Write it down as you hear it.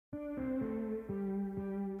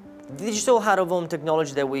The digital out-of-home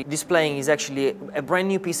technology that we're displaying is actually a brand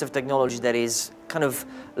new piece of technology that is kind of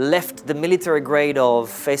left the military grade of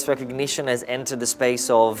face recognition, has entered the space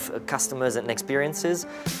of customers and experiences.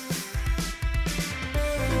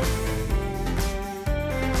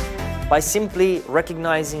 By simply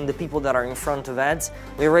recognizing the people that are in front of ads,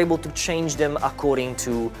 we are able to change them according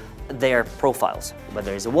to their profiles,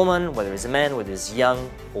 whether it's a woman, whether it's a man, whether it's young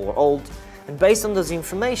or old. And based on those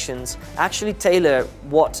informations, actually tailor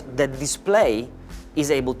what the display is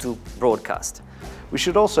able to broadcast. We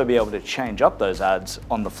should also be able to change up those ads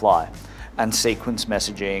on the fly and sequence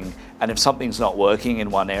messaging, and if something's not working in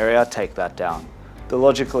one area, take that down. The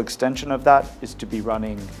logical extension of that is to be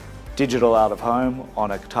running digital out of home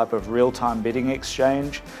on a type of real-time bidding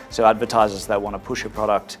exchange, so advertisers that want to push a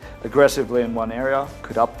product aggressively in one area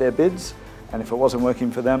could up their bids, and if it wasn't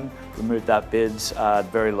working for them, remove that bids at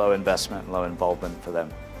very low investment, low involvement for them.